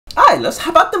Alright, let's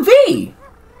hop out the V.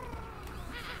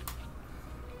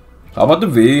 How about the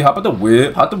V? How about the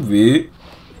whip? How about the V?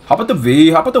 How about the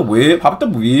V? How about the whip? How about the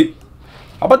whip?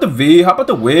 How about the V? How about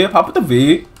the whip? How about the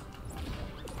V?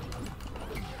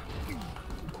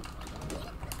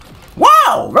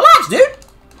 Wow! Relax, dude!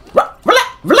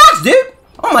 Relax, dude!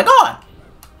 Oh my god!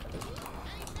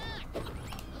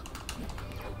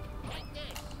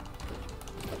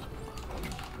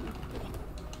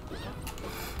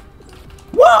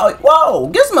 Whoa! Whoa!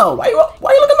 Gizmo! Why you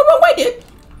looking the wrong way, dude?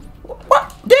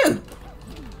 What? Dude!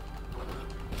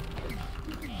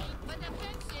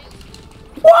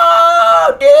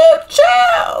 Whoa! Dude!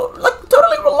 Chill! Like,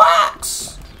 totally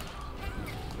relax!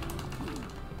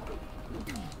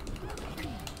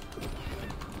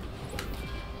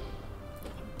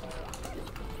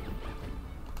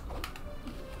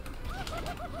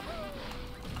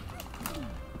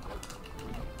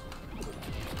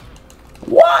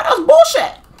 What? That's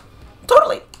bullshit!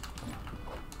 Totally.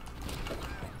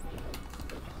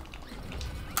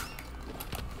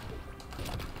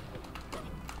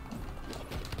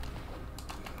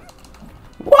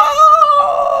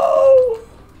 Whoa!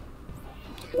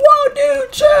 Whoa,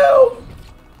 dude, chill!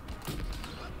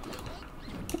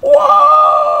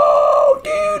 Whoa,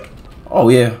 dude! Oh,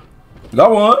 yeah.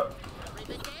 Got one.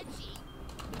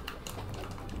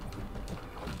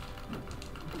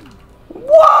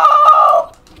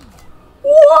 Whoa!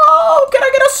 Whoa! Can I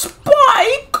get a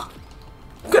spike?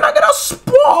 Can I get a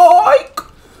spike?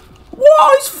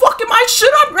 Whoa, he's fucking my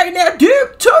shit up right now,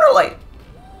 dude! Totally!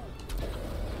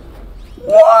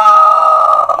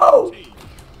 Whoa!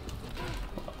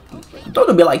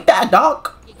 Don't be like that, dog.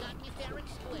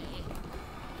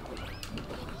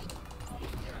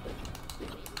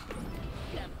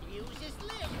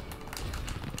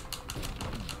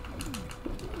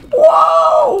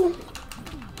 Whoa!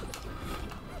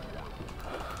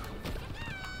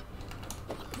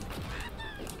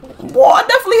 Whoa, I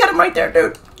definitely hit him right there,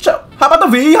 dude. So, how about the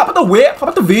V? How about the whip? How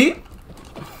about the V?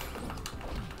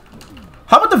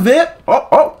 How about the VIP? Oh,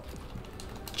 oh.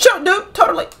 Chill, dude.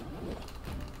 Totally.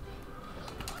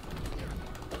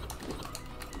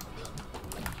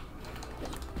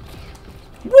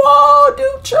 Whoa,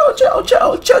 dude. Chill, chill,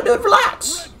 chill. Chill, dude.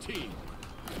 Relax.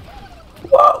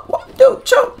 Whoa, whoa. Dude,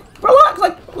 chill. Relax.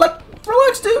 Like,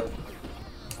 relax, dude.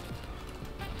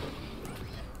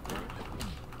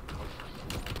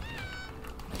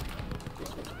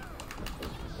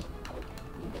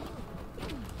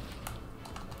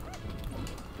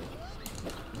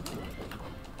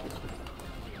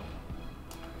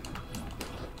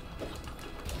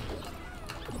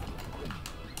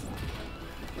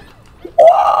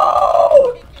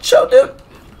 Whoa! Chill, dude.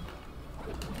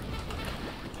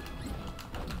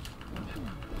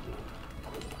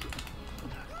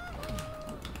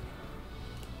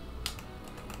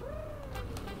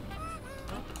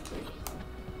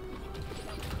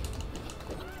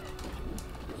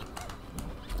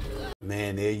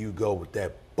 Man, there you go with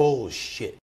that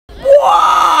bullshit.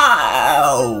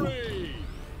 Wow!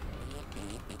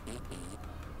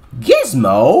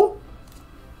 Gizmo?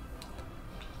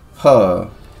 Huh.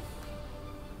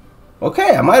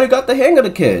 Okay, I might have got the hang of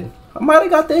the kid.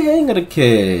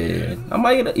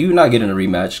 You're not getting a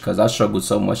rematch because I struggled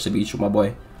so much to beat you, my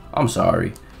boy. I'm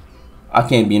sorry. I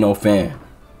can't be no fan.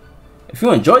 If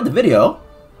you enjoyed the video,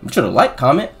 be sure to like,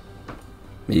 comment,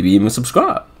 maybe even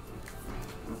subscribe.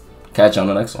 Catch you on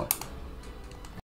the next one.